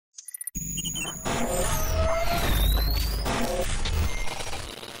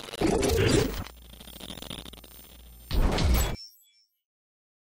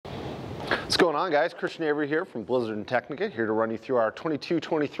What's going on, guys? Christian Avery here from Blizzard and Technica, here to run you through our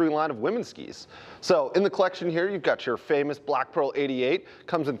 22-23 line of women's skis. So in the collection here, you've got your famous Black Pearl 88.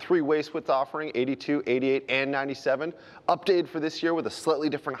 Comes in 3 waist width offering, 82, 88, and 97. Updated for this year with a slightly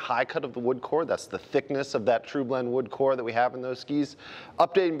different high cut of the wood core. That's the thickness of that true blend wood core that we have in those skis.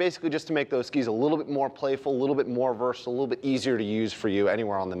 Updated basically just to make those skis a little bit more playful, a little bit more versatile, a little bit easier to use for you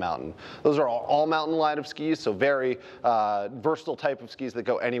anywhere on the mountain. Those are all mountain line of skis, so very versatile type of skis that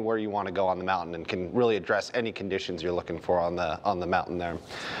go anywhere you want to go on the mountain and can really address any conditions you're looking for on the mountain there.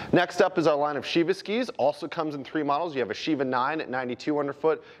 Next up is our line of Sheeva skis. Also comes in 3 models. You have a Sheeva 9 at 92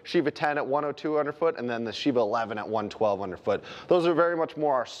 underfoot, Sheeva 10 at 102 underfoot, and then the Sheeva 11 at 112 underfoot. Those are very much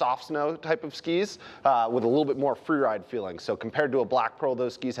more our soft snow type of skis with a little bit more freeride feeling. So compared to a Black Pearl,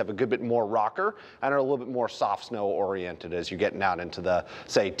 those skis have a good bit more rocker and are a little bit more soft snow oriented as you're getting out into the,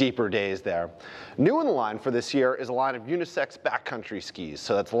 say, deeper days there. New in the line for this year is a line of unisex backcountry skis.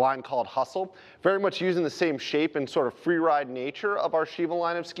 So that's a line called Hustle. Very much using the same shape and sort of free ride nature of our Sheeva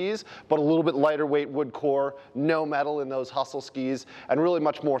line of skis, but a little bit lighter weight wood core, no metal in those Hustle skis, and really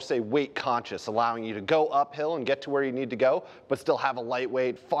much more, say, weight conscious, allowing you to go uphill and get to where you need to go, but still have a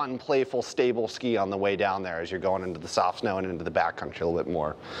lightweight, fun, playful, stable ski on the way down there as you're going into the soft snow and into the backcountry a little bit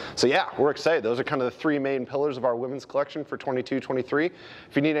more. So yeah, we're excited. Those are kind of the 3 main pillars of our women's collection for 22-23.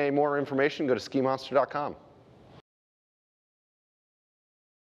 If you need any more information, go to skimonster.com.